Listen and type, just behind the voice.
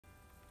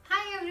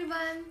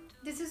everyone,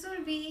 this is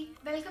Surbhi.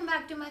 Welcome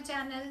back to my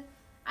channel.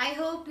 I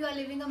hope you are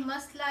living a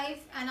must life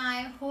and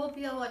I hope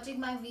you are watching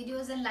my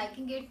videos and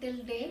liking it till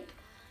date.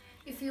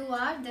 If you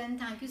are, then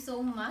thank you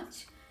so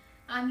much.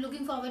 I'm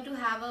looking forward to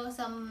have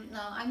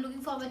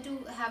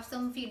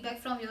some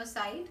feedback from your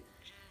side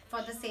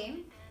for the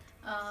same.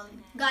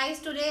 Guys,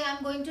 today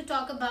I'm going to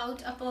talk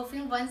about a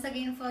perfume once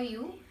again for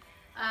you.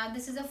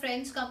 This is a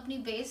French company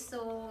based,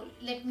 so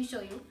let me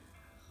show you.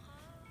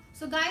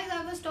 So guys,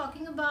 I was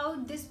talking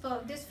about this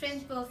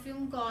French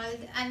perfume called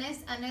Anais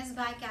Anais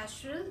by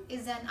Cacharel.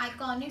 Is an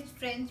iconic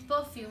French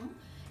perfume.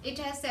 It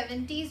has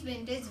 70s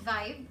vintage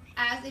vibe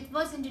as it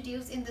was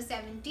introduced in the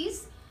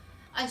 70s.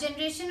 A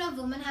generation of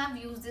women have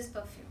used this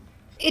perfume.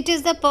 It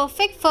is the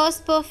perfect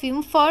first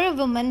perfume for a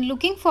woman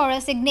looking for a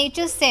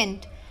signature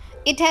scent.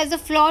 It has a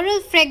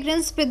floral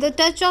fragrance with a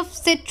touch of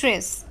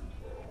citrus.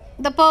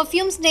 The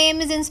perfume's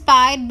name is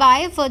inspired by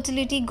a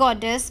fertility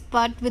goddess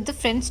but with a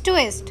French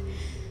twist.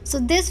 So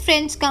this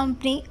French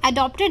company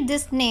adopted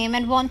this name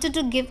and wanted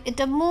to give it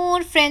a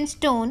more French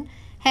tone,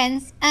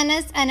 hence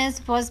Anais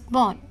Anais was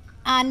born,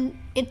 and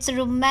it's a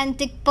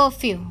romantic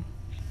perfume.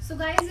 So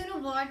guys, you know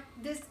what?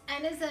 This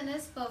Anais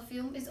Anais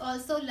perfume is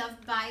also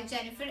loved by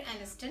Jennifer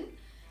Aniston.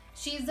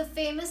 She is the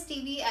famous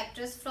TV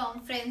actress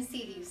from Friends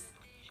series.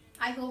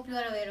 I hope you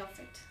are aware of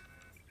it.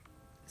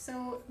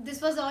 So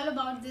this was all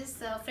about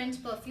this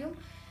French perfume,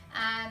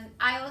 and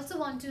I also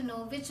want to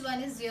know which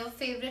one is your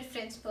favorite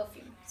French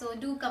perfume. So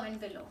do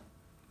comment below.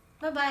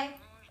 Bye bye.